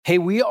Hey,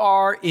 we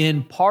are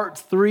in part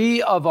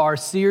 3 of our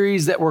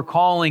series that we're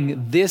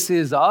calling This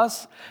Is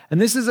Us. And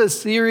this is a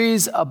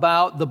series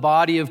about the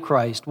body of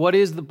Christ. What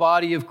is the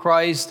body of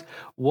Christ?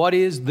 What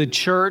is the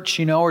church?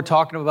 You know, we're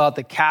talking about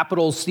the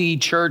capital C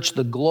church,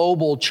 the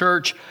global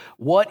church.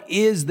 What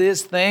is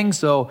this thing?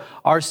 So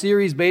our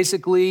series,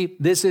 basically,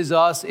 This Is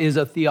Us, is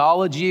a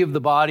theology of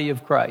the body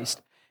of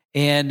Christ.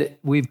 And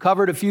we've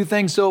covered a few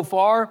things so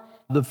far.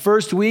 The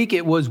first week,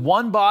 it was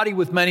one body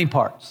with many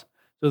parts.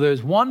 So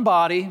there's one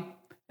body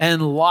and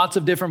lots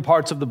of different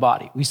parts of the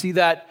body. We see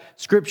that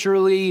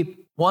scripturally,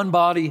 one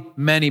body,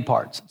 many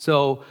parts.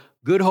 So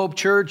Good Hope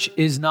Church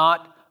is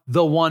not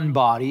the one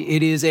body.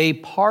 It is a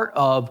part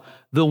of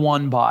the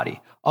one body.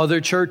 Other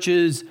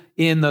churches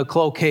in the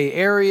Cloquet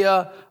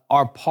area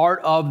are part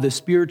of the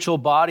spiritual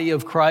body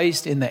of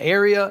Christ in the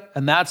area,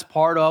 and that's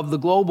part of the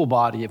global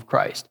body of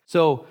Christ.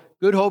 So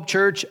Good Hope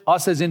Church,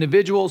 us as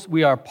individuals,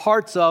 we are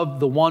parts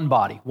of the one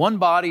body. One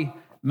body,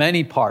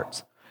 many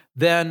parts.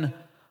 Then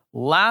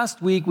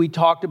last week, we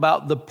talked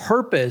about the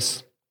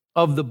purpose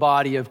of the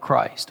body of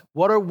Christ.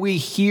 What are we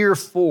here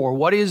for?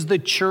 What is the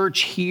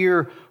church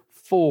here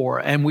for?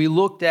 And we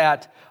looked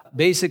at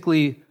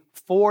basically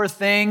 4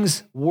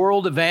 things.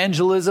 World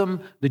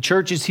evangelism. The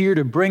church is here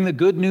to bring the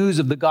good news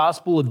of the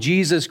gospel of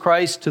Jesus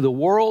Christ to the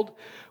world.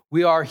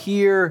 We are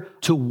here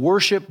to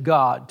worship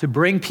God, to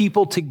bring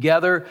people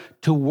together,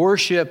 to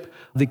worship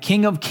the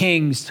King of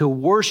Kings, to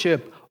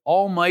worship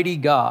Almighty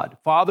God,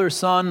 Father,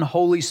 Son,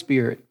 Holy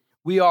Spirit.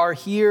 We are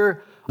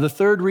here. The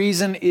third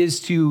reason is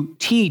to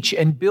teach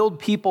and build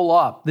people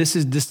up. This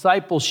is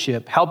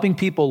discipleship, helping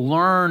people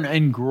learn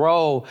and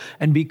grow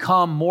and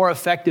become more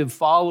effective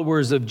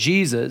followers of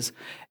Jesus.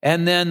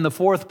 And then the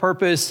fourth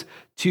purpose,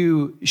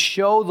 to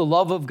show the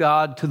love of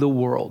God to the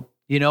world.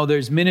 You know,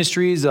 there's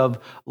ministries of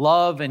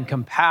love and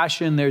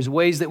compassion. There's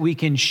ways that we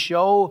can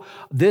show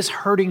this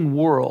hurting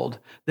world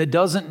that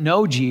doesn't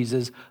know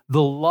Jesus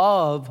the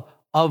love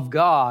of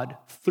God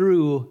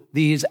through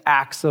these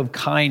acts of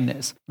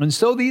kindness. And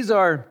so these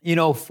are,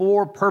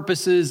 4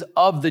 purposes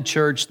of the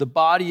church, the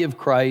body of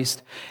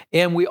Christ.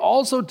 And we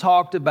also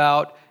talked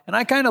about, and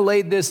I kind of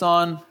laid this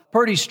on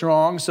pretty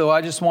strong, so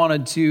I just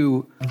wanted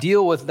to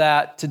deal with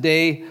that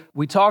today.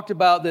 We talked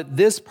about that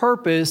this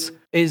purpose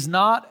is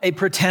not a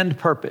pretend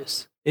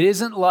purpose. It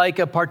isn't like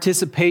a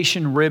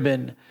participation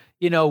ribbon.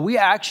 We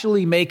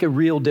actually make a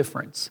real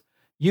difference.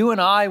 You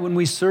and I, when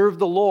we serve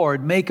the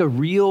Lord, make a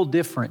real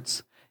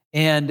difference.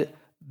 And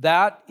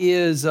that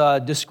is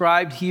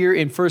described here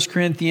in 1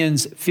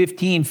 Corinthians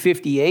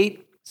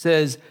 15:58.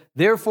 Says,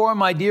 "Therefore,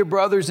 my dear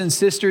brothers and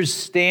sisters,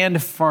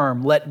 stand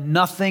firm. Let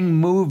nothing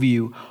move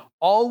you.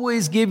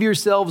 Always give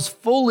yourselves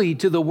fully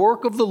to the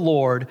work of the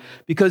Lord,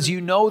 because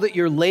you know that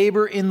your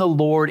labor in the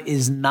Lord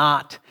is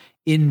not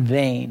in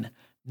vain."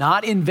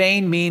 Not in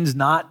vain means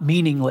not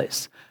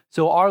meaningless.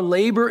 So our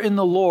labor in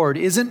the Lord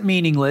isn't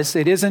meaningless.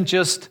 It isn't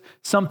just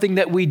something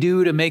that we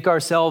do to make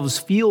ourselves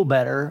feel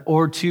better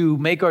or to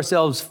make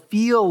ourselves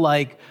feel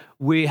like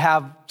we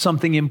have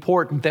something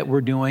important that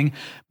we're doing,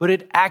 but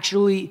it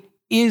actually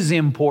is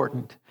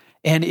important.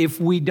 And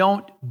if we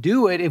don't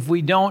do it, if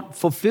we don't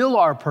fulfill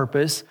our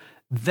purpose,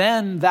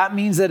 then that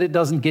means that it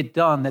doesn't get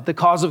done, that the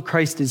cause of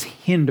Christ is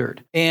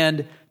hindered.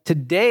 And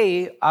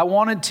today, I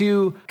wanted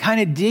to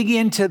kind of dig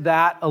into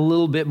that a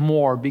little bit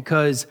more,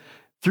 because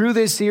through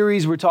this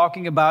series, we're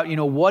talking about,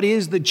 what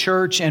is the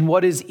church and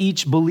what is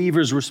each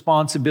believer's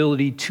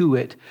responsibility to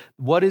it?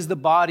 What is the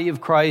body of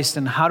Christ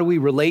and how do we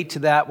relate to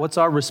that? What's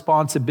our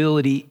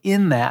responsibility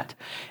in that?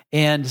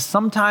 And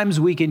sometimes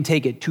we can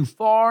take it too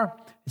far.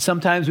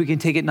 Sometimes we can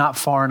take it not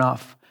far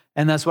enough.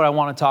 And that's what I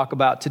want to talk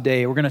about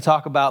today. We're going to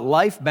talk about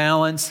life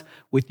balance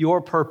with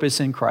your purpose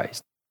in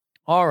Christ.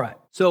 All right.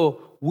 So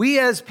we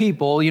as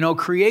people,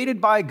 created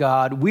by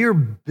God, we're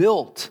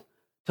built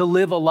to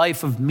live a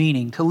life of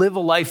meaning, to live a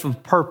life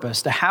of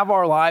purpose, to have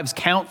our lives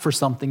count for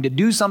something, to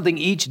do something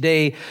each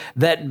day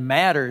that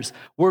matters.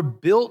 We're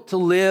built to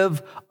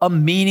live a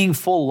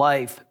meaningful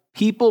life.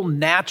 People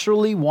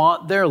naturally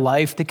want their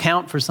life to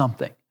count for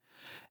something.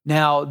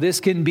 Now, this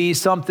can be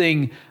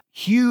something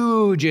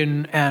huge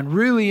and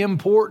really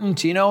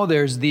important.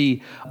 There's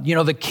the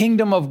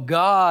kingdom of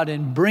God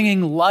and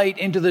bringing light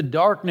into the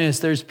darkness.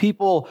 There's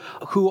people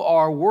who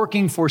are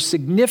working for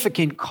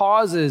significant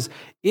causes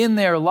in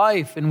their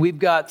life. And we've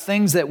got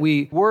things that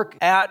we work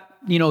at,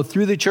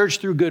 through the church,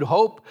 through Good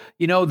Hope.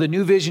 The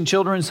New Vision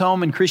Children's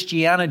Home in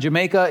Christiana,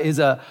 Jamaica is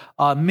a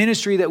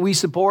ministry that we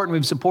support and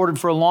we've supported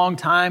for a long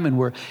time. And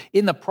we're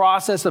in the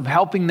process of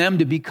helping them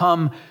to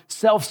become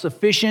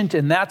self-sufficient.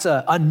 And that's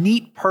a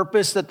neat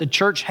purpose that the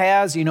church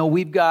has.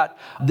 We've got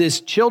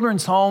this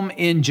children's home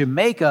in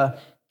Jamaica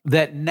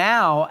that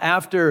now,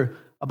 after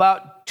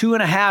about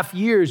 2.5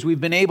 years, we've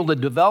been able to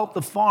develop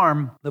the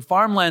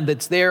farmland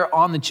that's there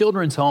on the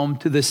children's home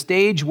to the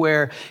stage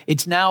where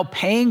it's now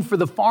paying for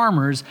the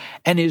farmers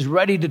and is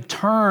ready to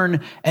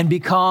turn and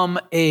become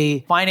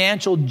a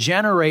financial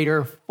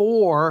generator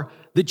for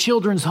the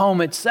children's home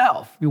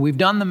itself. We've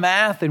done the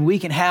math, and we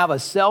can have a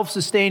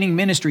self-sustaining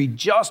ministry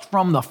just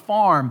from the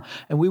farm,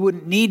 and we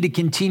wouldn't need to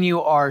continue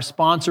our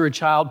sponsor a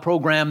child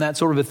program, that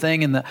sort of a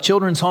thing, and the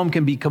children's home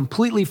can be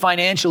completely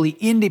financially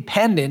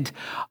independent,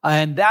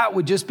 and that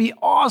would just be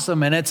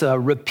awesome. And it's a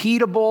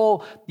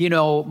repeatable,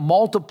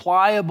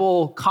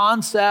 multipliable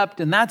concept,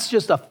 and that's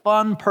just a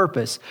fun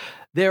purpose.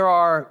 There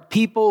are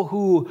people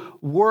who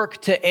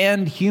work to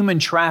end human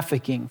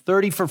trafficking.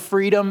 30 for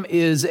Freedom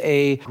is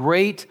a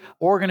great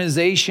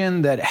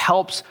organization that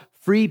helps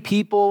free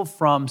people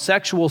from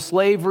sexual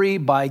slavery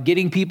by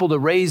getting people to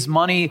raise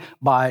money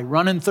by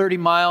running 30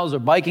 miles or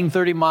biking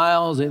 30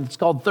 miles. It's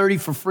called 30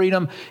 for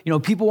Freedom.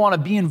 People want to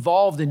be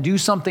involved and do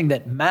something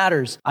that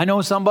matters. I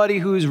know somebody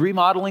who's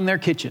remodeling their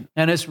kitchen,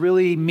 and it's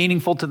really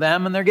meaningful to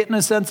them, and they're getting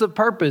a sense of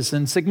purpose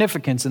and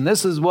significance. And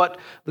this is what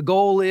the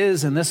goal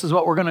is, and this is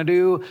what we're going to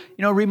do.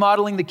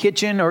 Remodeling the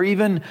kitchen, or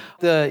even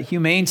the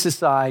Humane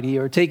Society,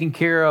 or taking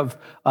care of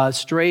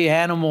stray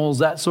animals,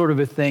 that sort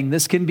of a thing.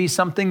 This can be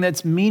something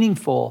that's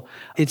meaningful.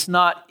 It's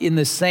not in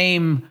the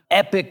same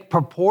epic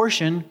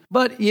proportion,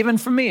 but even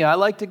for me, I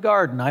like to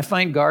garden. I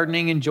find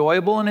gardening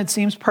enjoyable, and it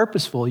seems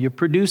purposeful. You're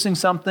producing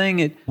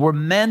something. We're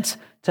meant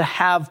to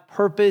have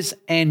purpose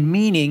and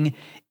meaning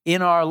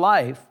in our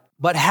life,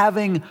 but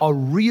having a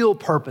real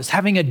purpose,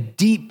 having a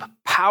deep,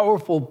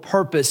 powerful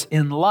purpose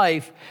in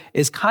life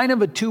is kind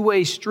of a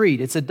two-way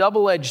street. It's a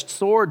double-edged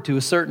sword to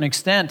a certain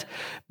extent,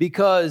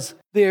 because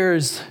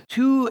there's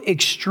two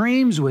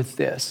extremes with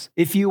this.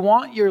 If you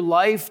want your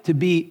life to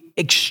be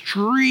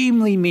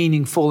extremely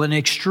meaningful and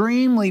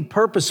extremely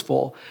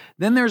purposeful,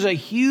 then there's a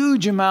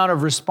huge amount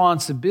of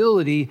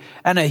responsibility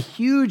and a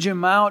huge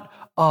amount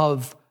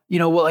of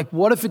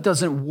what if it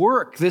doesn't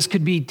work? This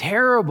could be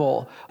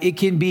terrible. It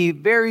can be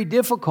very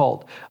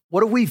difficult.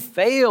 What if we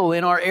fail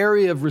in our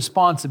area of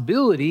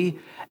responsibility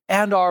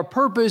and our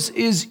purpose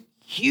is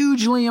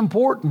hugely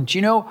important?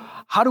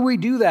 How do we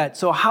do that?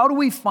 So how do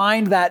we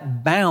find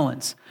that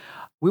balance?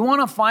 We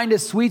want to find a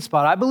sweet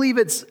spot. I believe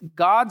it's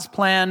God's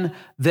plan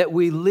that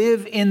we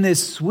live in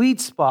this sweet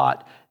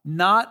spot,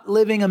 not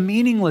living a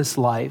meaningless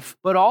life,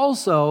 but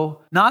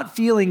also not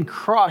feeling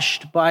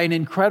crushed by an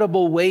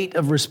incredible weight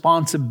of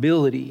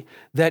responsibility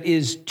that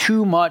is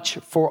too much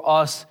for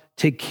us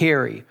to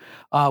carry.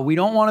 We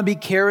don't want to be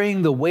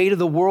carrying the weight of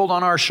the world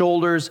on our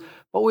shoulders,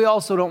 but we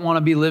also don't want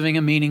to be living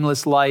a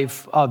meaningless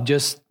life of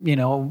just,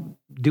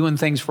 doing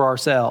things for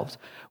ourselves.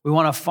 We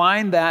want to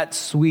find that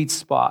sweet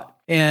spot.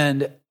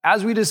 And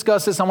as we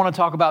discuss this, I want to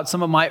talk about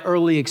some of my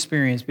early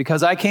experience,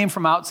 because I came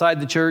from outside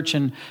the church,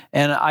 and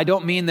I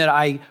don't mean that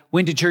I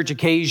went to church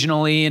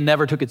occasionally and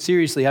never took it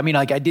seriously. I mean,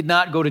 I did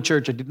not go to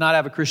church. I did not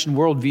have a Christian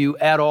worldview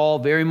at all,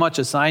 very much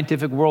a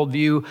scientific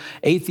worldview,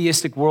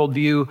 atheistic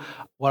worldview,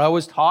 what I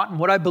was taught and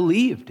what I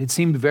believed. It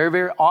seemed very,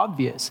 very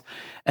obvious.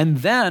 And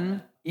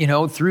then,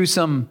 through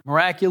some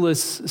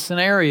miraculous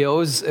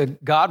scenarios,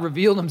 God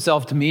revealed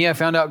himself to me. I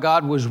found out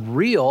God was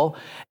real.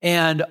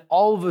 And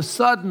all of a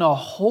sudden, a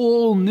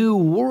whole new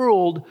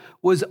world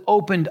was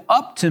opened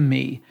up to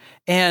me.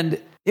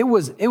 And it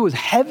was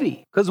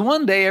heavy, because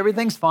one day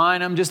everything's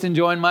fine. I'm just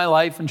enjoying my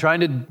life and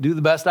trying to do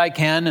the best I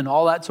can and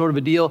all that sort of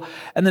a deal.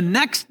 And the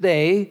next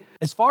day,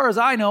 as far as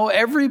I know,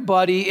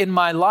 everybody in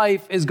my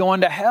life is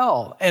going to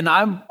hell. And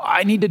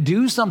I need to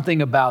do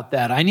something about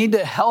that. I need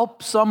to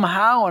help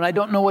somehow, and I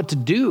don't know what to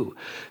do.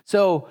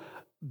 So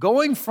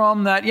going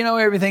from that,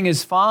 everything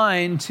is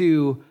fine,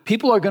 to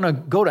people are going to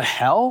go to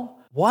hell?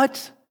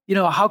 What?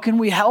 How can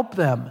we help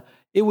them?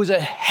 It was a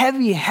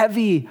heavy,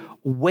 heavy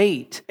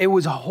weight. It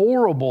was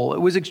horrible. It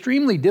was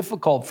extremely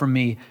difficult for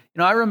me.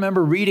 I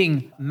remember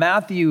reading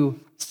Matthew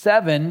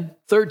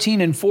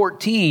 7:13 and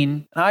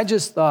 14, and I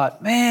just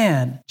thought,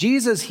 man,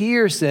 Jesus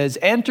here says,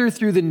 enter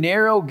through the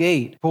narrow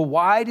gate, for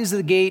wide is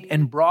the gate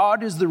and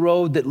broad is the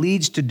road that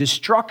leads to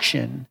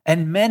destruction,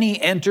 and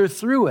many enter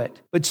through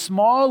it. But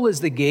small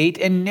is the gate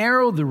and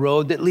narrow the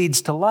road that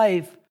leads to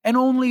life, and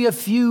only a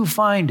few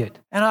find it.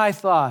 And I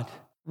thought,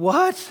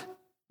 what?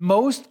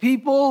 Most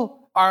people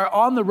are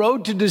on the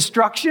road to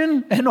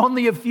destruction and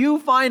only a few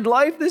find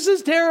life? This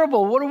is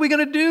terrible. What are we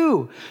going to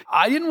do?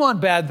 I didn't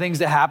want bad things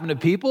to happen to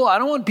people. I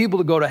don't want people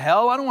to go to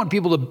hell. I don't want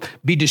people to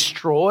be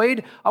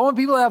destroyed. I want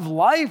people to have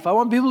life. I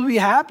want people to be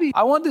happy.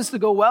 I want this to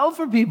go well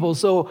for people.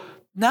 So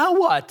now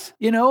what?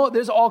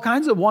 There's all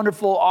kinds of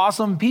wonderful,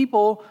 awesome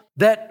people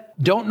that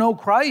don't know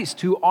Christ,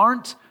 who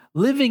aren't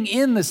living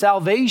in the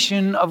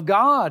salvation of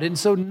God. And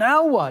so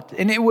now what?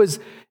 And it was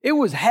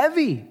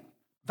heavy.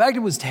 In fact,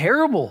 it was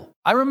terrible.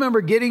 I remember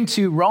getting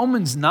to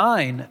Romans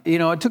 9.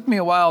 It took me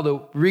a while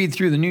to read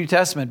through the New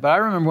Testament, but I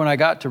remember when I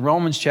got to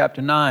Romans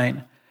chapter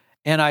 9,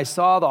 and I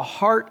saw the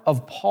heart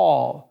of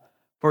Paul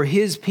for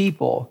his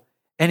people,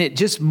 and it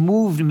just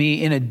moved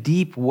me in a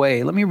deep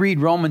way. Let me read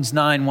Romans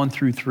 9, 1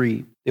 through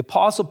 3. The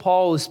Apostle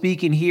Paul is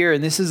speaking here,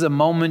 and this is a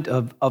moment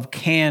of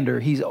candor.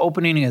 He's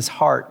opening his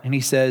heart, and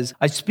he says,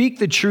 I speak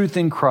the truth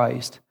in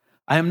Christ.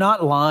 I am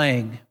not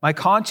lying. My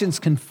conscience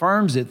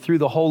confirms it through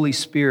the Holy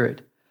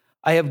Spirit.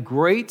 I have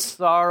great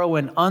sorrow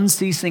and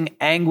unceasing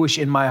anguish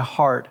in my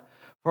heart,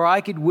 For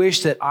I could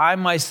wish that I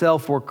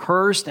myself were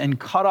cursed and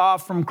cut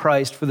off from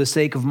Christ for the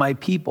sake of my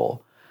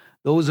people,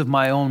 those of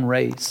my own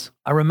race.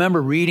 I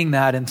remember reading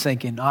that and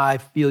thinking, I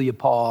feel you,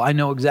 Paul. I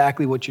know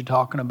exactly what you're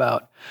talking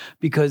about,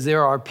 because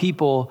there are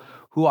people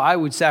who I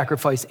would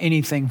sacrifice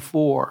anything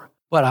for,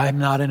 but I'm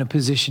not in a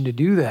position to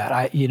do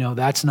that.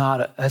 That's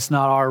not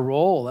our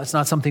role. That's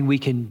not something we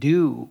can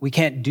do. We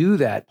can't do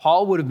that.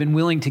 Paul would have been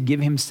willing to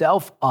give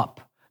himself up,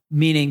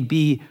 meaning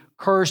be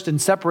cursed and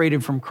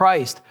separated from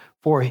Christ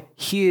for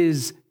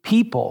his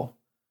people.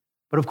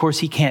 But of course,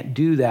 he can't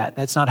do that.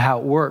 That's not how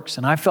it works.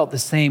 And I felt the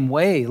same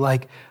way.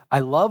 Like, I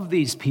love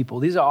these people.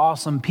 These are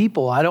awesome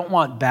people. I don't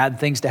want bad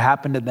things to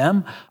happen to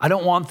them. I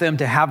don't want them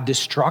to have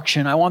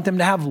destruction. I want them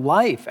to have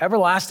life,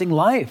 everlasting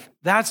life.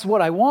 That's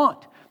what I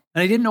want.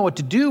 And I didn't know what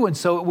to do. And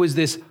so it was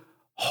this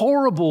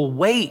horrible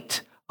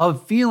weight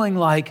of feeling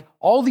like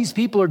all these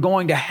people are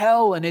going to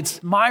hell and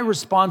it's my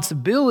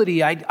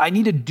responsibility. I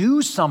need to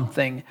do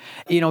something.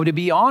 To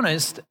be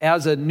honest,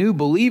 as a new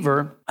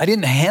believer, I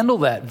didn't handle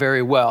that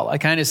very well. I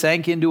kind of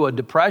sank into a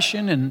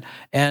depression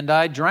and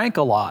I drank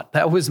a lot.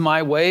 That was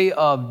my way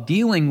of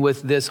dealing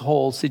with this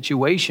whole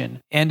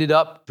situation. Ended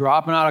up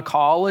dropping out of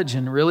college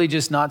and really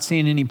just not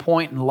seeing any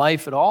point in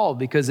life at all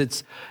because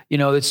it's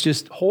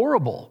just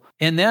horrible.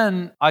 And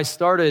then I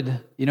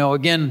started,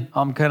 again,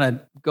 I'm kind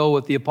of go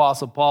with the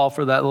Apostle Paul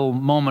for that little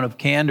moment of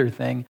candor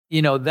thing.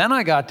 Then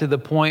I got to the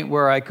point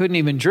where I couldn't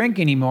even drink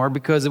anymore,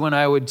 because when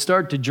I would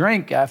start to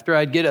drink, after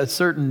I'd get a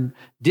certain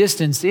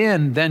distance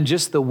in, then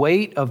just the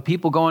weight of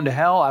people going to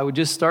hell, I would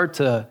just start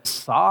to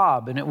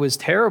sob, and it was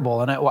terrible.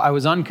 And I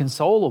was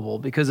unconsolable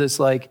because it's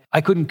like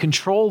I couldn't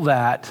control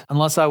that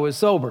unless I was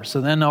sober.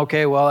 So then,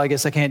 okay, well, I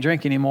guess I can't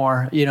drink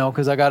anymore,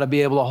 because I got to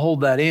be able to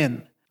hold that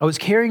in. I was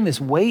carrying this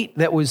weight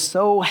that was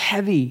so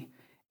heavy,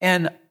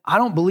 and I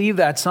don't believe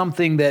that's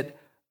something that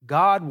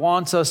God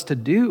wants us to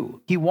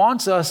do. He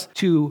wants us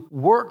to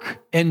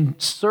work and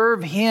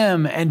serve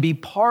Him and be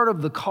part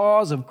of the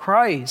cause of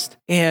Christ.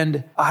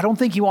 And I don't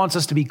think He wants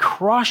us to be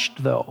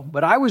crushed, though.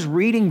 But I was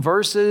reading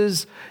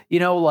verses,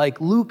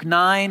 like Luke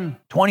 9,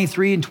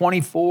 23 and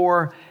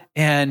 24,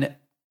 and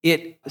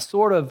it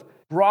sort of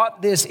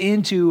brought this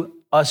into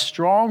a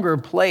stronger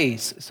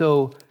place.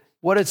 So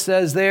what it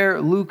says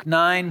there, Luke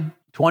 9,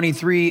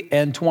 23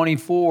 and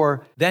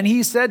 24, then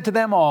He said to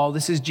them all,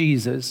 this is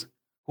Jesus,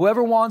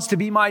 whoever wants to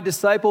be my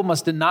disciple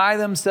must deny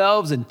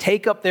themselves and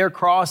take up their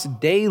cross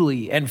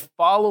daily and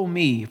follow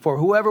me. For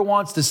whoever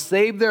wants to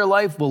save their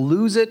life will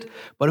lose it,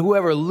 but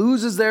whoever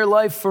loses their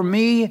life for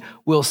me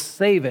will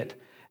save it.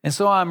 And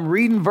so I'm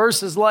reading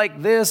verses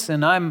like this,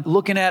 and I'm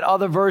looking at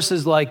other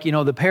verses like,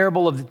 the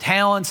parable of the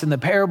talents and the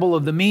parable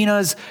of the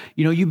minas.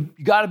 You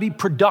got to be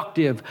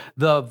productive.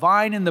 The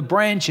vine and the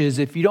branches,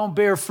 if you don't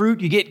bear fruit,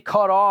 you get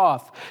cut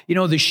off.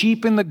 The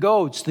sheep and the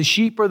goats. The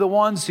sheep are the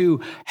ones who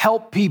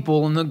help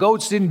people, and the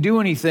goats didn't do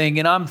anything.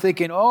 And I'm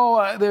thinking,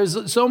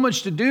 there's so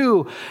much to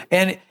do.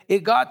 And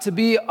it got to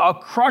be a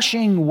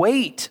crushing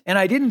weight. And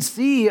I didn't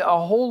see a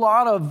whole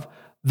lot of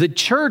the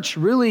church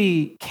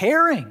really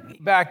caring.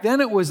 Back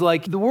then it was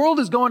like, the world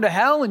is going to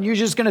hell and you're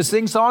just going to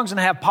sing songs and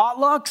have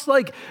potlucks?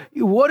 Like,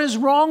 what is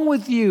wrong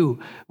with you?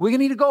 We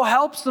need to go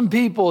help some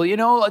people.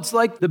 It's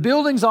like the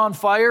building's on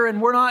fire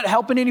and we're not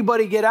helping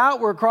anybody get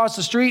out. We're across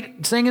the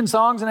street singing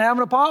songs and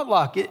having a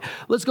potluck.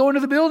 Let's go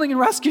into the building and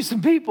rescue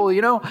some people,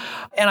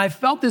 And I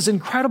felt this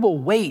incredible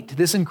weight,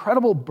 this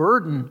incredible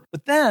burden.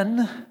 But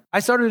then I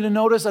started to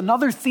notice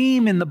another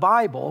theme in the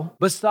Bible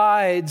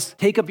besides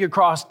take up your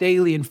cross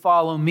daily and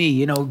follow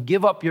me,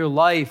 give up your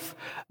life,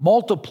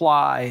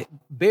 multiply,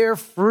 bear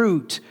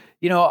fruit.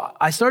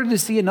 I started to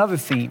see another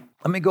theme.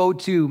 Let me go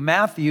to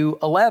Matthew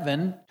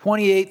 11,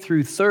 28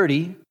 through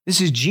 30. This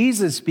is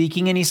Jesus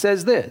speaking, and He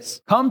says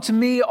this, "Come to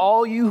me,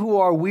 all you who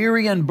are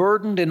weary and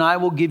burdened, and I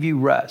will give you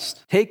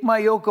rest. Take my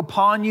yoke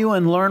upon you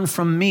and learn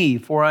from me,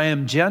 for I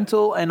am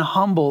gentle and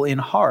humble in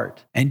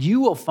heart, and you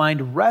will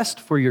find rest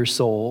for your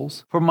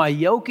souls. For my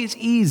yoke is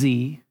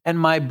easy and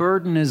my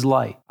burden is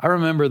light." I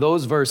remember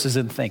those verses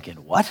and thinking,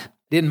 what?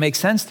 Didn't make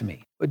sense to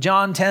me. But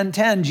John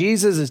 10:10,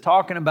 Jesus is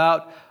talking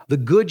about the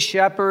good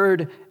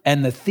shepherd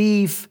and the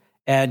thief.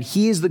 And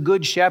He is the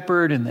good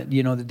shepherd, and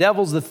the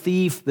devil's the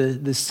thief.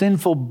 The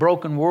sinful,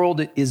 broken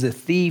world is a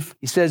thief.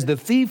 He says, the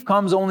thief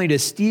comes only to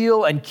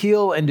steal and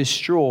kill and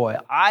destroy.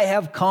 I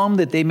have come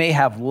that they may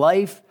have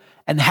life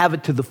and have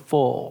it to the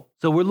full.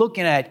 So we're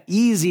looking at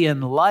easy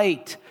and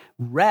light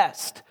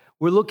rest.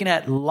 We're looking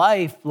at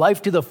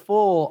life to the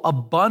full,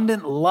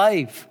 abundant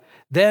life.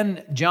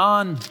 Then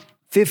John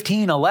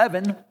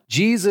 15:11,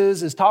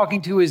 Jesus is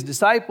talking to His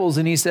disciples,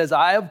 and He says,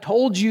 I have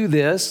told you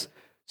this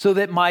so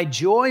that my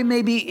joy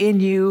may be in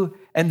you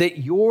and that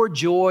your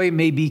joy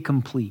may be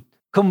complete.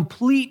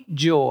 Complete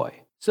joy.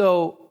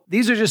 So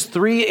these are just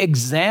three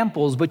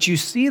examples, but you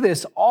see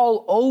this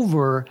all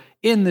over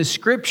in the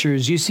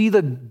scriptures. You see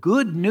the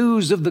good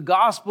news of the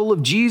gospel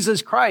of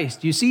Jesus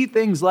Christ. You see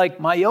things like,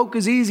 my yoke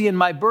is easy and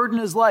my burden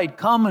is light.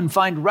 Come and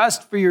find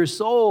rest for your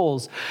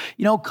souls.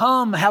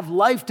 Come have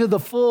life to the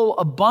full,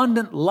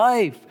 abundant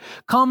life.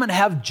 Come and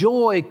have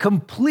joy,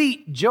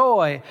 complete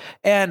joy.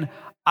 And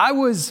I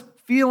was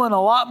feeling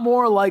a lot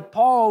more like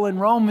Paul in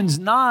Romans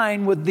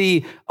 9 with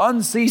the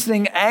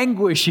unceasing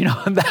anguish,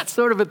 and that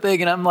sort of a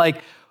thing. And I'm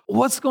like,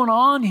 what's going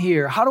on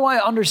here? How do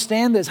I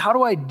understand this? How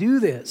do I do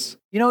this?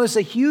 It's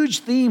a huge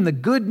theme, the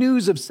good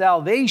news of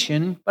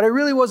salvation, but I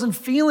really wasn't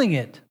feeling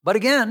it. But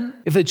again,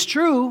 if it's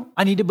true,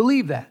 I need to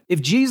believe that. If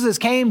Jesus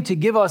came to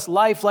give us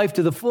life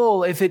to the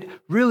full, if it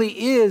really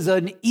is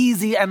an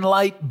easy and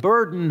light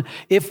burden,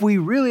 if we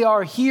really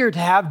are here to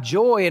have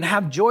joy and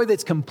have joy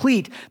that's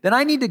complete, then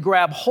I need to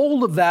grab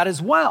hold of that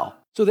as well.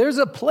 So there's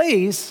a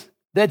place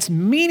that's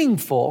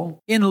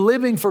meaningful in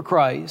living for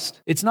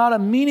Christ. It's not a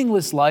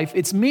meaningless life.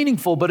 It's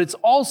meaningful, but it's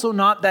also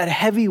not that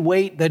heavy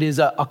weight that is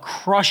a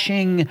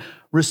crushing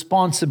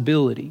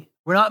responsibility.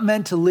 We're not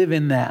meant to live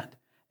in that.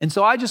 And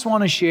so I just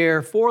want to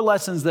share 4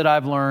 lessons that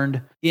I've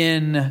learned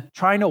in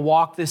trying to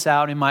walk this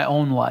out in my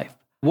own life.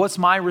 What's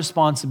my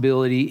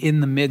responsibility in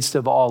the midst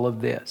of all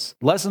of this?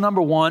 Lesson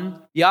number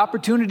 1, the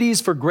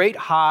opportunities for great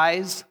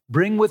highs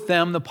bring with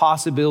them the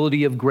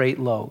possibility of great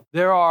lows.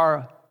 There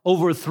are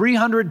over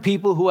 300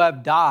 people who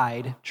have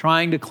died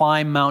trying to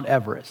climb Mount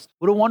Everest.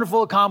 What a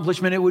wonderful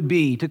accomplishment it would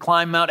be to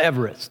climb Mount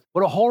Everest.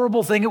 What a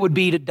horrible thing it would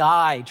be to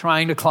die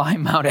trying to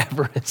climb Mount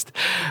Everest.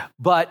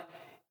 But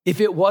if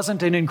it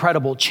wasn't an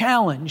incredible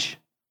challenge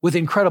with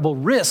incredible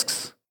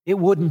risks, it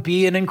wouldn't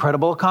be an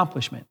incredible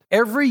accomplishment.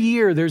 Every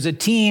year, there's a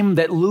team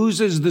that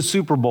loses the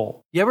Super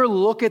Bowl. You ever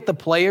look at the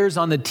players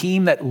on the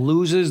team that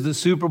loses the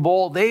Super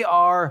Bowl? They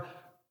are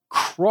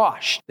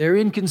crushed. They're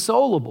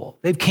inconsolable.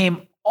 They've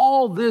came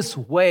all this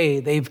way.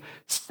 They've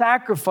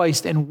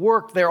sacrificed and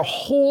worked their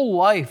whole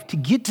life to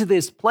get to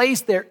this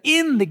place. They're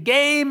in the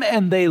game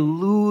and they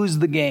lose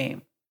the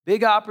game.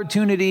 Big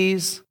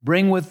opportunities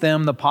bring with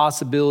them the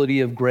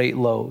possibility of great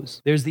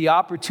lows. There's the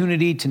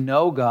opportunity to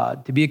know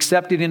God, to be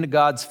accepted into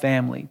God's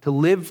family, to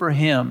live for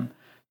Him,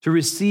 to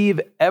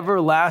receive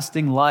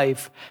everlasting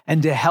life,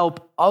 and to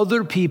help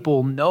other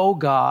people know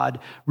God,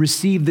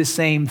 receive the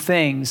same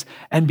things,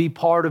 and be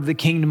part of the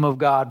kingdom of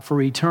God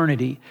for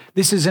eternity.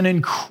 This is an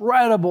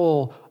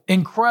incredible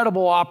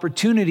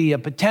opportunity, a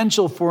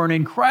potential for an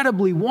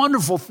incredibly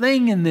wonderful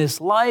thing in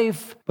this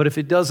life. But if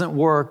it doesn't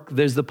work,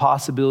 there's the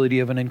possibility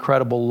of an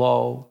incredible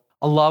low.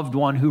 A loved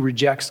one who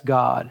rejects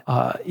God.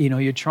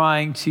 You're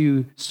trying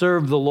to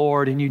serve the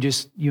Lord and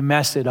you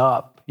mess it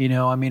up.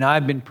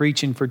 I've been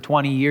preaching for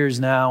 20 years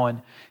now,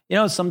 and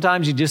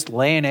sometimes you just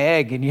lay an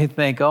egg and you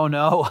think, oh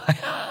no,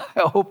 I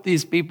hope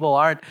these people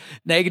aren't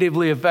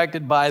negatively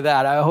affected by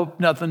that. I hope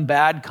nothing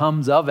bad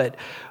comes of it.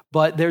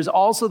 But there's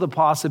also the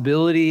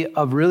possibility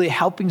of really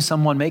helping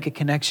someone make a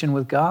connection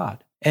with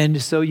God.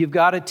 And so you've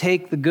got to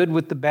take the good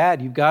with the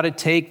bad. You've got to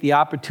take the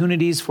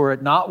opportunities for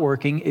it not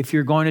working if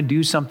you're going to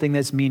do something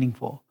that's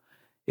meaningful.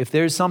 If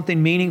there's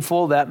something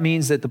meaningful, that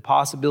means that the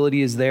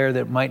possibility is there that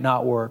it might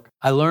not work.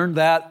 I learned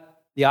that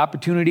the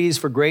opportunities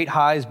for great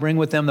highs bring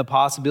with them the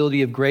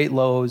possibility of great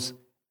lows,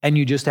 and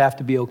you just have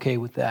to be okay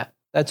with that.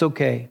 That's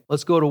okay.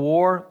 Let's go to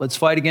war. Let's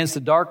fight against the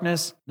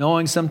darkness,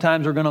 knowing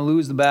sometimes we're going to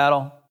lose the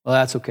battle. Well,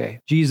 that's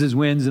okay. Jesus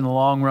wins in the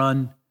long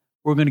run.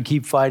 We're going to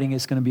keep fighting.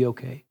 It's going to be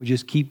okay. We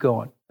just keep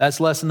going. That's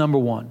lesson number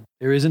 1.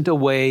 There isn't a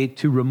way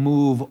to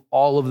remove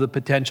all of the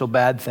potential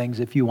bad things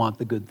if you want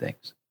the good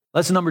things.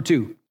 Lesson number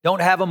 2,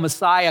 don't have a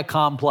Messiah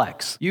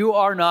complex. You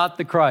are not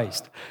the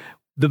Christ.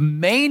 The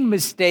main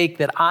mistake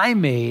that I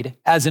made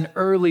as an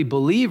early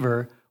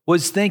believer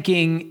was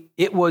thinking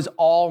it was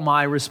all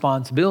my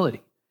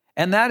responsibility.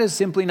 And that is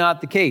simply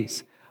not the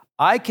case.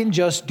 I can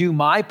just do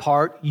my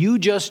part. You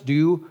just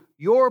do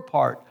your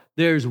part.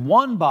 There's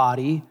one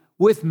body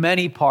with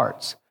many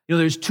parts.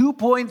 There's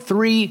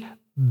 2.3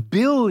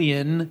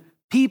 billion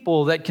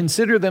people that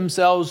consider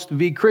themselves to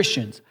be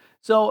Christians.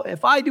 So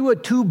if I do a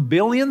 2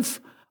 billionth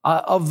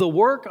of the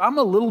work, I'm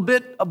a little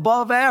bit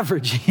above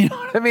average. You know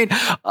what I mean?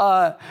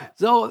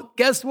 So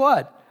guess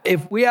what?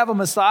 If we have a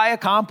Messiah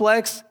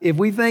complex, if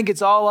we think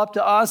it's all up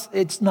to us,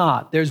 it's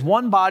not. There's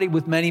one body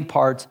with many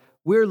parts.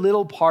 We're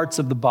little parts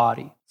of the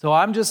body. So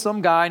I'm just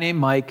some guy named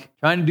Mike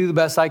trying to do the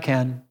best I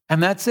can.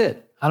 And that's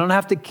it. I don't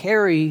have to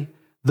carry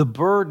the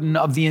burden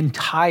of the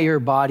entire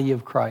body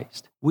of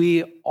Christ.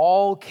 We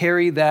all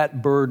carry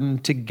that burden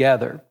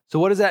together. So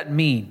what does that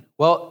mean?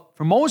 Well,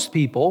 for most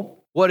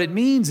people, what it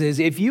means is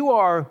if you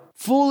are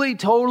fully,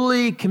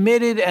 totally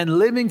committed and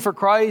living for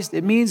Christ,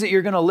 it means that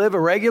you're going to live a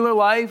regular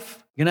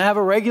life. You're going to have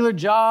a regular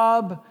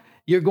job.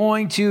 You're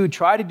going to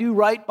try to do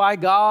right by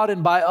God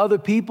and by other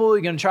people.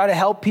 You're going to try to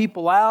help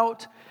people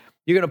out.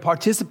 You're going to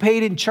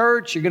participate in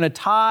church. You're going to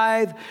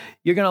tithe.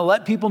 You're going to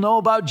let people know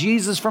about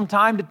Jesus from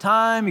time to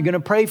time. You're going to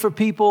pray for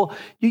people.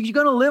 You're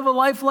going to live a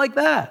life like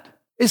that.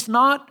 It's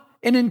not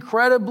an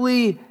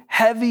incredibly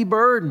heavy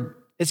burden.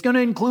 It's going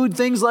to include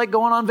things like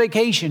going on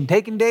vacation,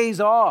 taking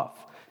days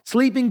off,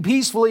 sleeping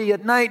peacefully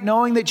at night,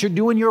 knowing that you're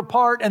doing your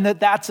part and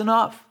that that's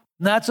enough.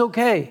 And that's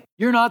okay.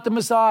 You're not the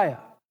Messiah.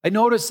 I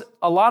notice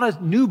a lot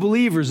of new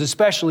believers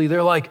especially,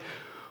 they're like,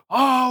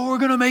 oh, we're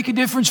going to make a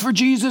difference for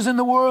Jesus in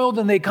the world.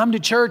 And they come to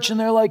church and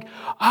they're like,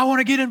 I want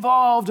to get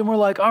involved. And we're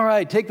like, all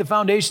right, take the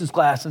foundations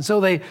class. And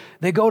so they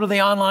go to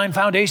the online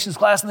foundations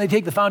class and they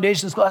take the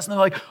foundations class and they're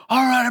like,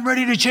 all right, I'm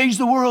ready to change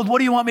the world. What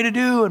do you want me to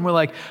do? And we're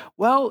like,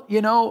 well,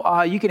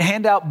 you can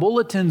hand out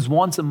bulletins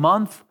once a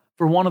month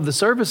for one of the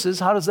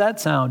services. How does that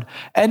sound?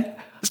 And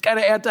it's kind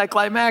of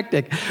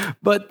anticlimactic.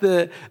 But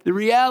the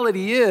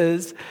reality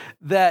is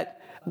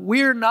that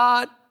we're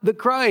not the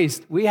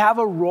Christ. We have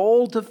a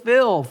role to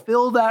fill.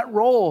 Fill that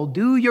role.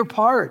 Do your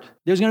part.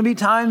 There's going to be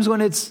times when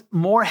it's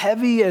more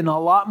heavy and a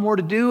lot more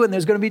to do, and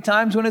there's going to be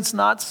times when it's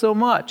not so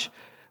much.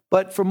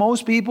 But for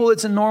most people,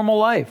 it's a normal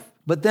life.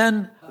 But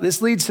then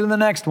this leads to the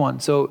next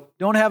one. So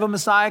don't have a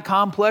Messiah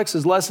complex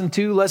is lesson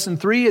 2. Lesson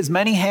 3 is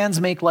many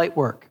hands make light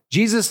work.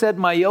 Jesus said,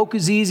 my yoke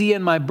is easy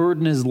and my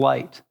burden is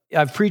light.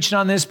 I've preached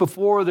on this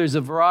before. There's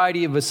a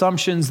variety of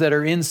assumptions that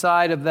are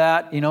inside of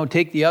that.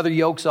 Take the other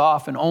yokes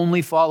off and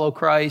only follow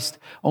Christ,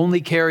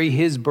 only carry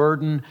his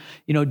burden.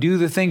 Do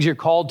the things you're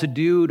called to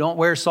do. Don't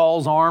wear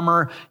Saul's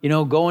armor.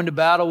 Go into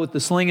battle with the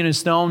sling and a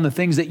stone, the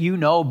things that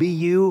be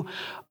you.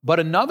 But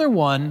another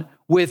one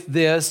with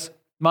this,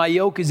 my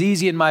yoke is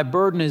easy and my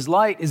burden is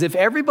light, is if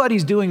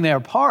everybody's doing their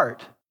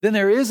part, then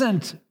there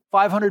isn't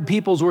 500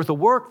 people's worth of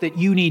work that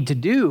you need to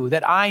do,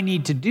 that I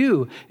need to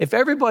do. If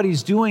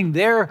everybody's doing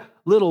their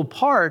little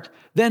part,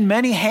 then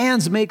many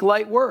hands make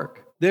light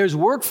work. There's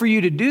work for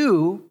you to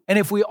do, and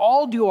if we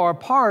all do our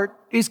part,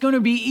 it's going to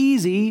be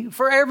easy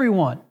for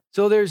everyone.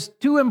 So there's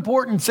 2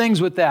 important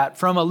things with that.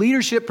 From a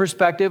leadership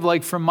perspective,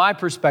 like from my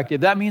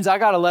perspective, that means I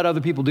got to let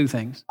other people do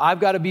things. I've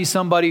got to be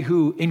somebody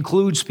who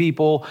includes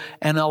people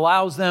and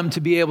allows them to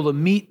be able to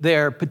meet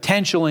their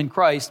potential in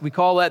Christ. We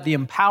call that the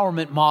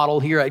empowerment model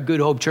here at Good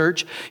Hope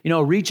Church.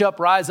 Reach up,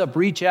 rise up,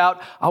 reach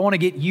out. I want to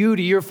get you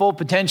to your full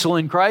potential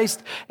in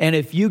Christ. And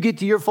if you get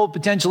to your full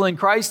potential in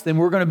Christ, then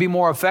we're going to be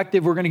more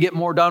effective. We're going to get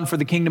more done for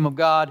the kingdom of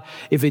God.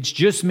 If it's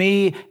just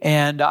me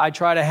and I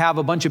try to have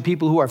a bunch of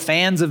people who are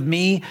fans of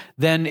me,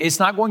 then it's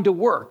not going to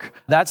work.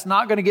 That's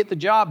not going to get the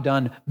job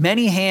done.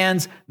 Many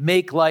hands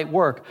make light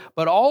work.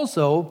 But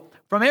also,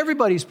 from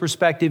everybody's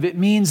perspective, it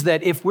means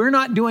that if we're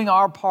not doing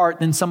our part,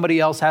 then somebody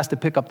else has to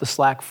pick up the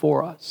slack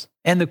for us.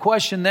 And the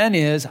question then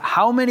is,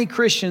 how many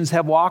Christians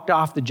have walked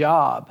off the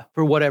job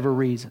for whatever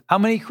reason? How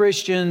many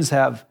Christians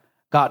have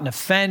gotten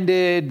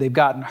offended, they've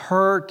gotten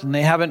hurt, and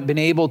they haven't been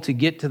able to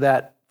get to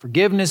that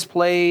forgiveness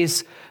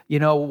place?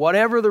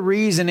 Whatever the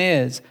reason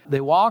is,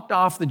 they walked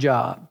off the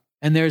job.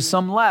 And there's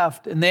some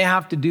left, and they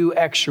have to do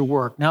extra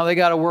work. Now they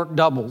got to work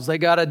doubles. They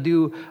got to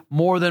do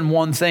more than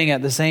one thing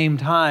at the same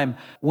time.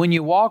 When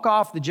you walk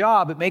off the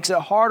job, it makes it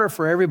harder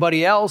for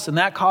everybody else, and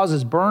that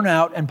causes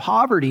burnout and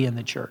poverty in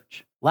the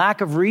church.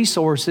 Lack of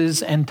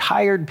resources and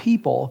tired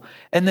people.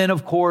 And then,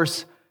 of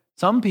course,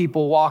 some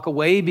people walk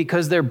away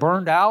because they're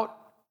burned out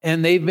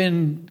and they've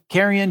been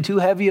carrying too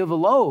heavy of a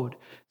load.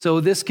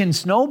 So this can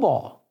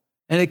snowball,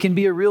 and it can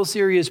be a real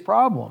serious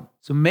problem.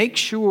 So make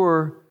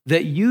sure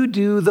that you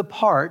do the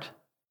part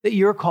that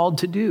you're called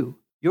to do.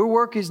 Your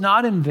work is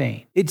not in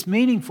vain. It's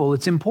meaningful.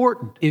 It's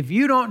important. If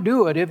you don't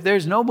do it, if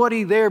there's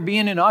nobody there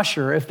being an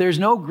usher, if there's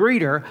no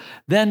greeter,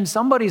 then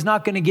somebody's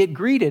not going to get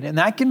greeted, and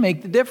that can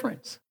make the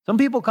difference. Some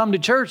people come to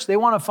church, they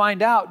want to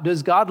find out,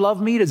 does God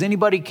love me? Does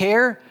anybody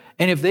care?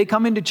 And if they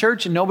come into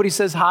church and nobody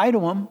says hi to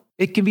them,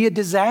 it can be a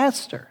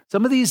disaster.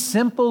 Some of these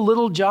simple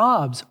little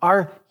jobs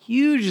are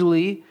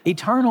hugely,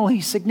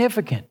 eternally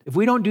significant. If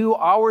we don't do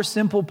our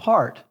simple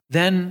part,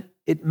 then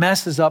it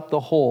messes up the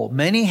whole.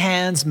 Many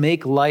hands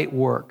make light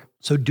work.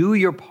 So do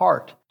your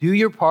part. Do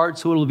your part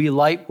so it'll be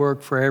light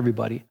work for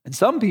everybody. And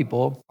some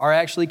people are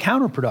actually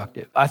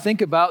counterproductive. I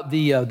think about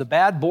the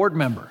bad board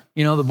member,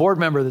 the board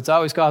member that's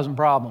always causing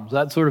problems,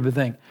 that sort of a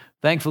thing.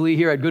 Thankfully,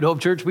 here at Good Hope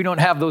Church, we don't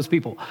have those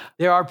people.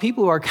 There are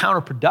people who are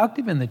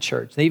counterproductive in the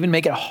church. They even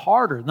make it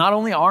harder. Not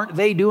only aren't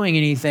they doing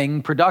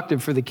anything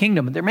productive for the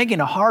kingdom, but they're making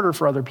it harder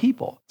for other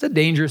people. It's a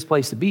dangerous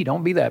place to be.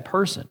 Don't be that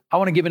person. I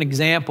want to give an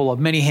example of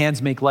many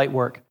hands make light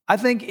work. I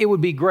think it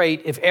would be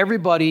great if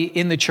everybody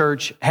in the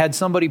church had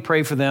somebody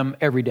pray for them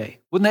every day.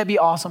 Wouldn't that be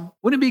awesome?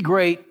 Wouldn't it be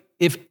great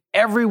if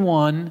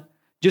everyone,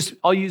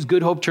 I'll use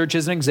Good Hope Church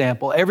as an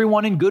example,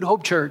 everyone in Good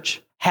Hope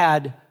Church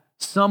had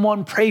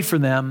someone pray for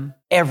them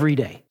every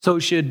day. So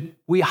should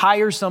we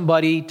hire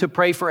somebody to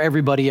pray for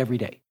everybody every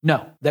day?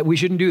 No, that we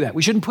shouldn't do that.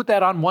 We shouldn't put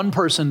that on one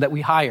person that we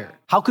hire.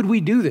 How could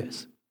we do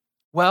this?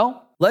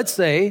 Well, let's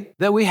say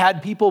that we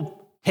had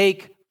people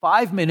take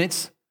 5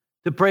 minutes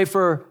to pray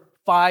for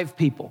 5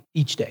 people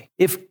each day.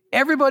 If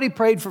everybody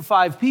prayed for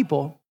 5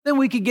 people, then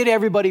we could get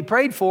everybody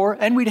prayed for,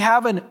 and we'd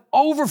have an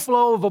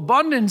overflow of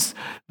abundance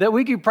that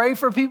we could pray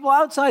for people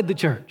outside the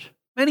church.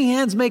 Many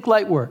hands make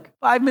light work.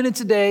 5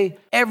 minutes a day,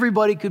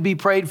 everybody could be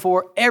prayed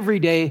for every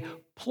day.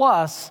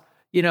 Plus,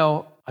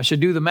 I should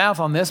do the math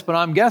on this, but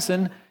I'm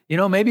guessing,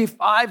 maybe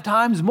 5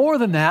 times more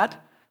than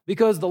that,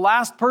 because the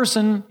last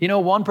person,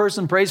 one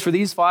person prays for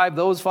these 5,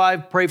 those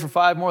 5 pray for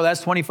 5 more,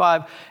 that's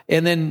 25.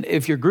 And then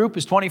if your group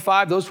is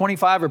 25, those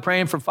 25 are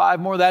praying for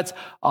 5 more, that's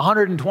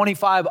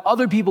 125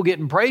 other people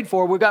getting prayed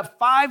for. We've got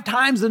 5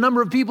 times the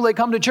number of people that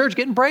come to church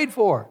getting prayed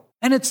for.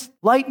 And it's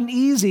light and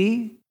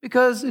easy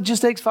because it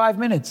just takes 5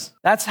 minutes.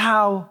 That's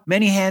how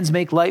many hands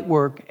make light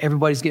work.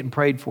 Everybody's getting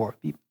prayed for.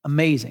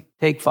 Amazing.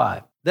 Take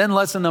 5. Then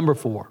lesson number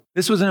 4.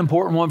 This was an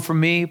important one for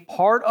me.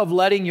 Part of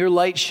letting your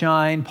light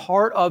shine,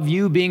 part of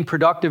you being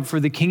productive for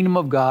the kingdom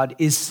of God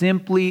is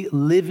simply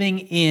living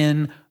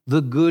in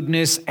the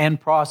goodness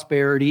and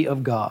prosperity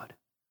of God.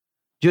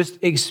 Just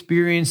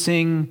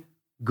experiencing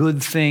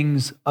good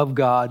things of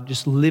God,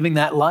 just living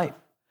that life.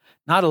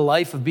 Not a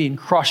life of being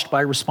crushed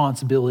by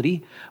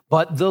responsibility,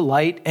 but the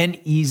light and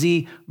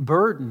easy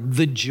burden,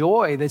 the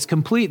joy that's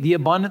complete, the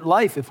abundant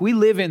life. If we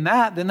live in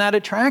that, then that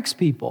attracts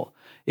people.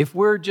 If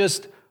we're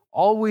just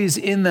always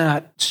in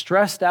that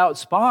stressed out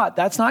spot,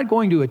 that's not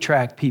going to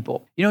attract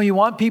people. You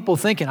want people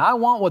thinking, I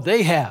want what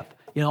they have.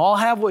 I'll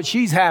have what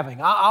she's having.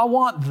 I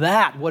want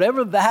that.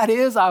 Whatever that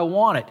is, I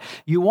want it.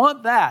 You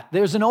want that.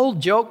 There's an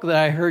old joke that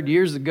I heard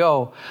years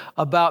ago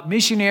about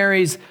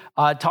missionaries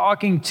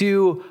talking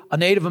to a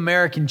Native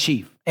American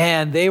chief.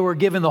 And they were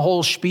given the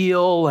whole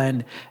spiel.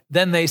 And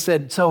then they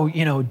said, so,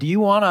 do you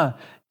want to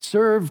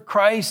serve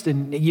Christ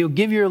and you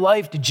give your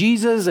life to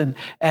Jesus?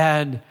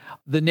 And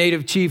the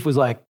Native chief was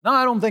like, no,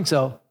 I don't think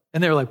so.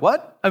 And they were like,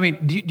 what? I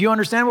mean, do you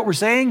understand what we're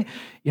saying?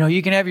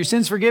 You can have your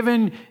sins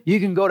forgiven. You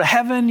can go to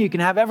heaven. You can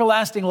have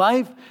everlasting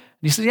life. And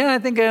he said, yeah, I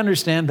think I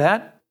understand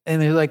that.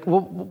 And they're like,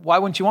 well, why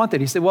wouldn't you want that?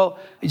 He said, well,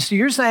 so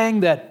you're saying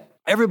that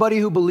everybody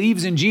who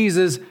believes in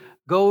Jesus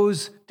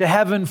goes to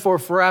heaven for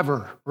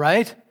forever,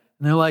 right?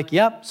 And they're like,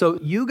 yep. So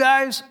you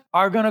guys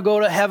are going to go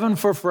to heaven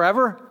for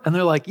forever? And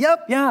they're like,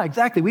 yep, yeah,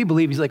 exactly. We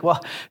believe. He's like,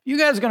 well, you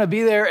guys are going to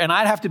be there and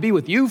I'd have to be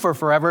with you for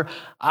forever.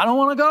 I don't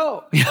want to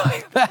go.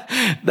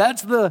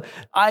 That's the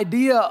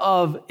idea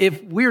of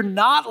if we're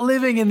not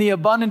living in the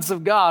abundance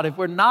of God, if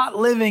we're not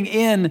living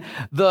in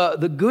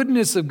the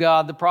goodness of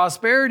God, the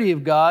prosperity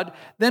of God,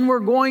 then we're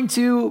going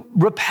to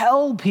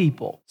repel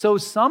people. So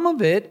some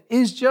of it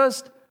is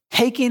just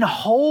taking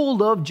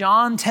hold of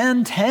John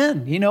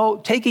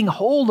 10:10, taking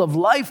hold of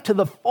life to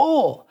the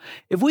full.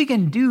 If we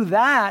can do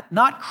that,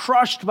 not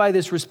crushed by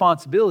this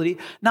responsibility,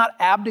 not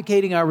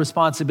abdicating our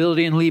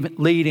responsibility and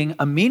leading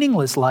a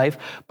meaningless life,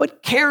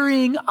 but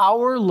carrying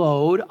our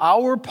load,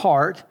 our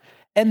part,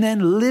 and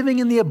then living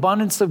in the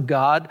abundance of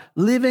God,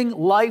 living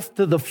life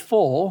to the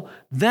full,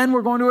 then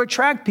we're going to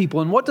attract people.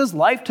 And what does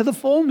life to the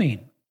full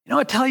mean?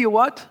 I tell you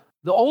what,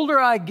 the older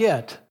I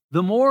get,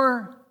 the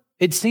more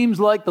it seems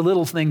like the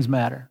little things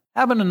matter.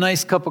 Having a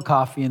nice cup of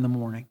coffee in the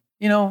morning,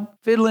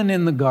 fiddling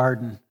in the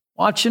garden,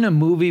 watching a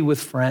movie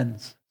with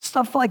friends,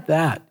 stuff like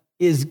that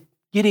is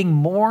getting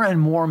more and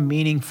more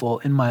meaningful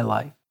in my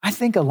life. I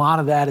think a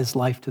lot of that is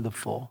life to the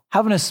full.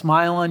 Having a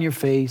smile on your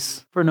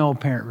face for no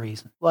apparent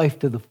reason, life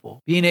to the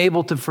full. Being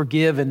able to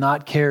forgive and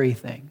not carry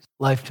things,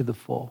 life to the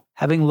full.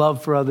 Having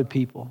love for other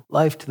people,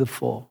 life to the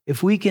full.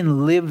 If we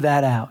can live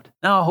that out,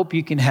 now I hope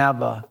you can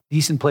have a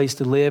decent place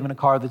to live and a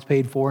car that's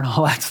paid for and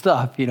all that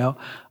stuff,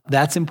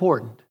 That's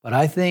important. But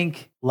I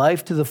think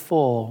life to the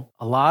full,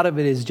 a lot of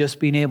it is just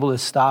being able to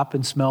stop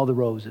and smell the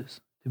roses,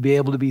 to be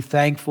able to be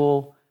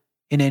thankful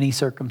in any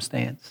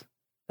circumstance.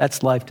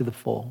 That's life to the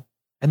full.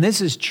 And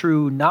this is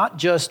true not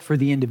just for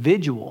the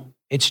individual,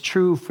 it's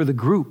true for the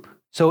group.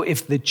 So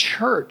if the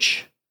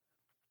church,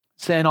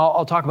 and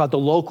I'll talk about the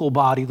local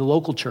body, the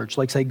local church,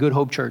 like say Good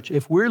Hope Church,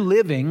 if we're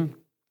living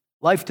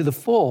life to the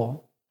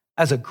full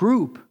as a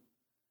group,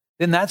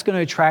 then that's going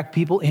to attract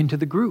people into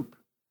the group.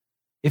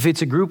 If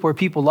it's a group where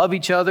people love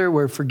each other,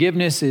 where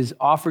forgiveness is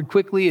offered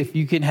quickly, if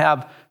you can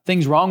have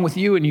things wrong with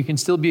you and you can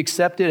still be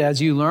accepted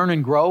as you learn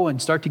and grow and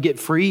start to get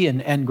free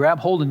and grab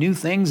hold of new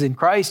things in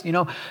Christ,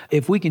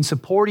 if we can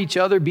support each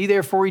other, be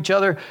there for each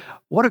other,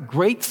 what a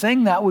great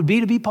thing that would be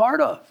to be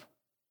part of.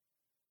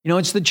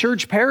 It's the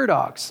church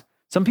paradox.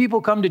 Some people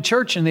come to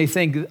church and they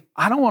think,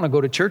 I don't want to go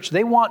to church.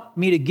 They want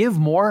me to give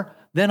more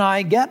than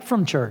I get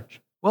from church.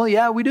 Well,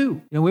 yeah, we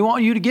do. We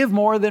want you to give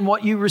more than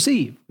what you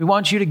receive. We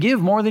want you to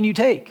give more than you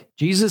take.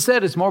 Jesus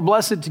said it's more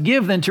blessed to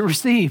give than to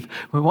receive.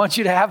 We want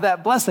you to have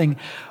that blessing.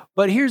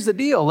 But here's the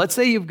deal. Let's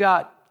say you've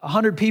got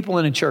 100 people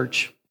in a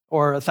church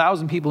or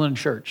 1,000 people in a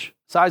church.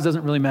 Size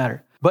doesn't really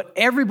matter. But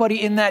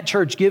everybody in that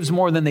church gives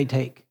more than they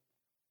take.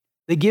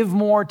 They give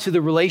more to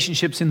the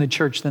relationships in the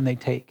church than they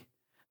take.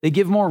 They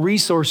give more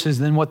resources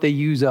than what they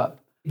use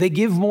up. They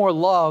give more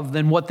love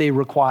than what they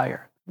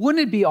require.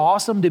 Wouldn't it be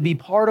awesome to be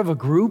part of a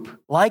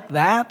group like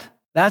that?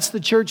 That's the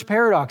church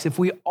paradox. If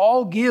we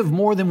all give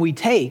more than we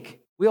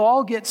take, we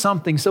all get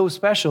something so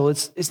special.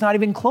 It's not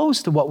even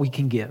close to what we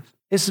can give.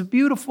 It's a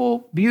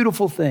beautiful,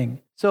 beautiful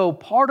thing. So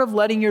part of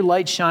letting your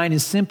light shine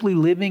is simply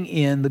living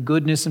in the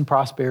goodness and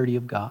prosperity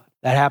of God.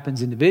 That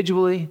happens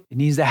individually. It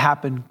needs to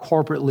happen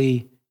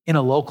corporately in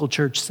a local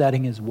church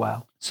setting as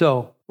well.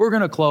 So we're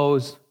going to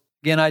close.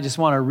 Again, I just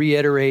want to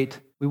reiterate,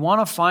 we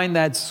want to find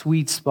that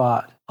sweet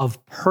spot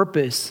of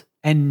purpose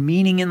and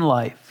meaning in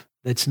life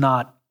that's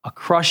not a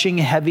crushing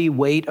heavy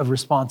weight of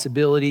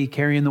responsibility,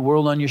 carrying the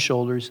world on your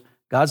shoulders.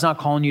 God's not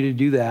calling you to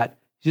do that.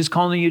 He's just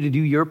calling you to do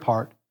your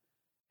part.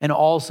 And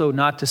also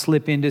not to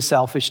slip into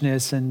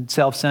selfishness and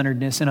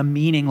self-centeredness and a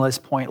meaningless,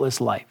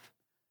 pointless life.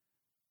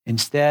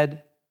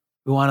 Instead,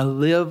 We want to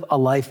live a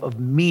life of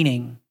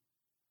meaning,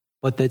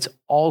 but that's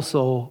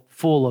also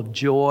full of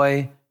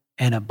joy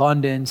and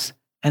abundance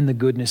and the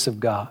goodness of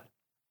God.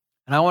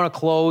 And I want to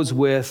close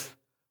with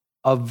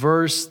a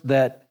verse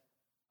that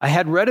I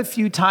had read a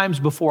few times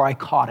before I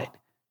caught it.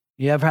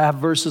 You ever have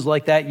verses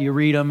like that? You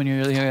read them and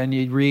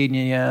you read,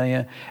 and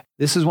yeah.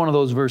 This is one of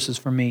those verses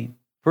for me.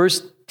 1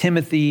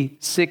 Timothy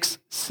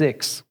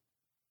 6:6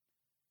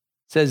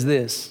 says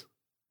this.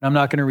 I'm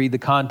not going to read the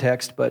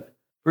context, but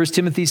 1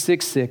 Timothy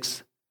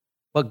 6:6.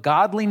 But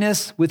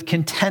godliness with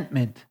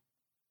contentment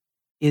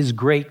is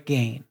great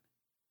gain.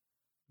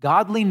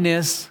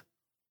 Godliness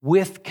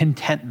with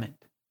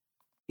contentment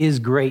is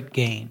great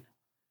gain.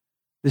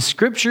 The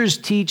scriptures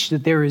teach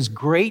that there is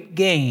great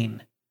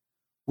gain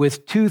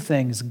with two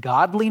things: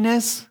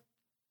 godliness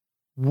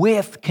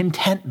with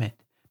contentment.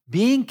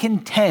 Being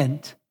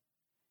content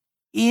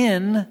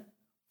in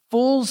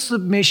full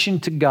submission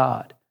to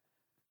God.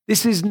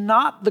 This is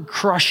not the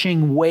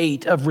crushing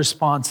weight of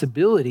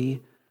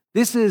responsibility.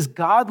 This is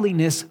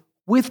godliness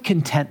with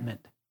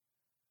contentment.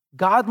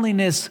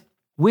 Godliness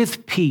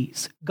with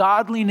peace.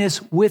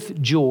 Godliness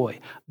with joy.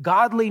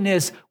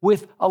 Godliness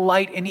with a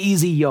light and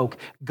easy yoke.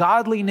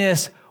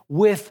 Godliness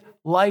with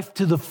life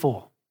to the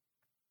full.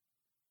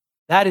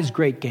 That is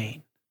great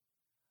gain.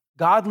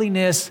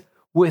 Godliness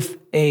with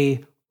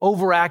a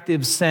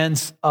overactive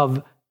sense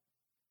of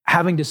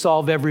having to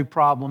solve every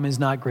problem is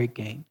not great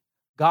gain.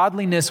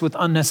 Godliness with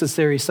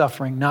unnecessary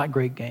suffering, not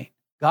great gain.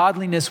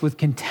 Godliness with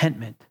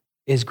contentment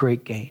is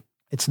great gain.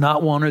 It's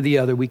not one or the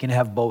other. We can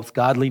have both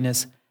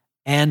godliness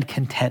and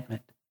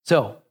contentment.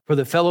 So, for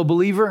the fellow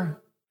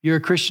believer, you're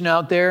a Christian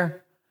out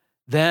there,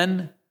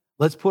 then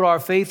let's put our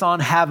faith on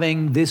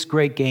having this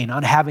great gain,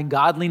 on having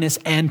godliness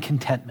and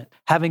contentment,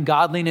 having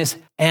godliness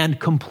and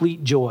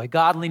complete joy,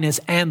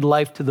 godliness and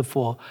life to the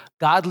full,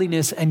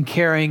 godliness and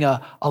carrying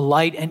a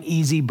light and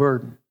easy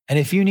burden. And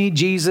if you need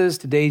Jesus,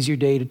 today's your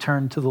day to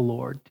turn to the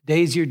Lord.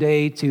 Today's your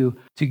day to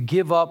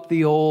give up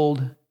the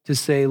old, to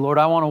say, Lord,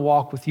 I want to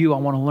walk with you. I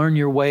want to learn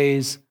your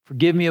ways.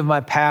 Forgive me of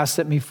my past.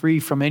 Set me free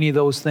from any of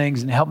those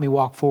things and help me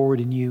walk forward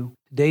in you.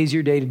 Today's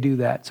your day to do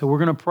that. So we're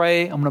going to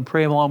pray. I'm going to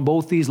pray along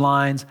both these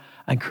lines.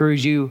 I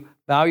encourage you,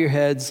 bow your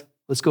heads.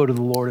 Let's go to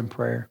the Lord in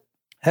prayer.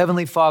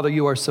 Heavenly Father,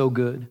 you are so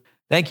good.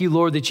 Thank you,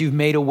 Lord, that you've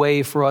made a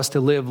way for us to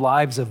live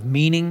lives of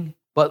meaning,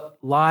 but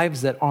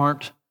lives that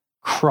aren't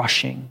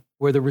crushing,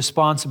 where the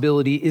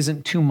responsibility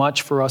isn't too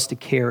much for us to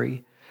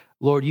carry.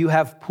 Lord, you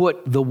have put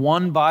the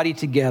one body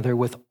together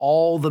with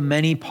all the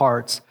many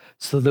parts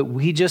so that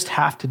we just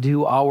have to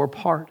do our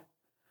part.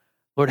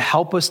 Lord,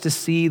 help us to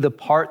see the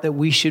part that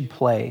we should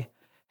play.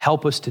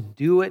 Help us to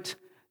do it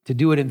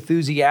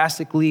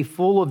enthusiastically,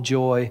 full of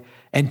joy,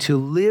 and to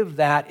live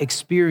that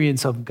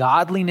experience of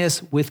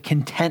godliness with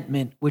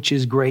contentment, which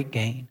is great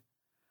gain.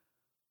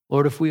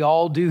 Lord, if we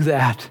all do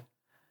that,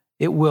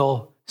 it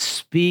will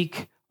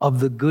speak of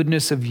the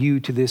goodness of you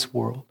to this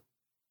world.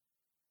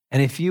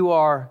 And if you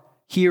are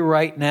here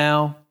right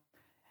now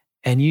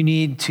and you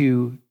need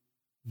to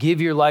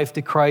give your life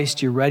to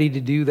Christ, you're ready to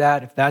do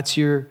that. If that's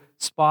your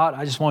spot,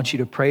 I just want you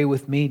to pray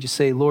with me. Just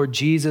say, Lord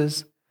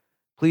Jesus,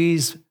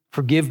 please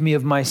forgive me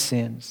of my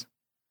sins.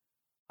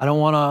 I don't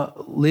want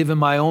to live in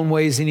my own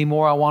ways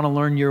anymore. I want to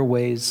learn your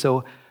ways.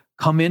 So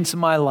come into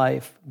my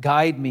life,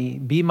 guide me,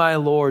 be my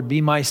Lord,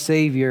 be my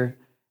Savior,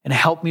 and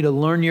help me to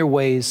learn your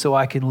ways so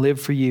I can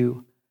live for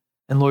you.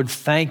 And Lord,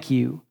 thank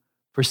you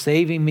for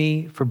saving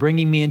me, for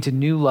bringing me into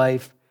new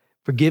life,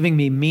 for giving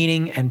me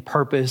meaning and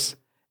purpose,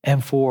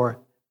 and for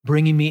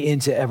bringing me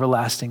into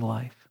everlasting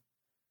life.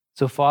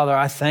 So Father,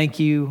 I thank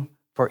you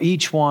for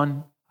each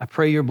one. I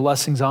pray your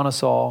blessings on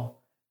us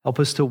all. Help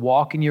us to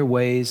walk in your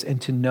ways and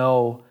to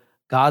know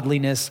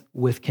godliness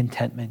with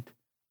contentment.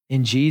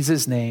 In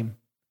Jesus' name,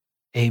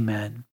 amen.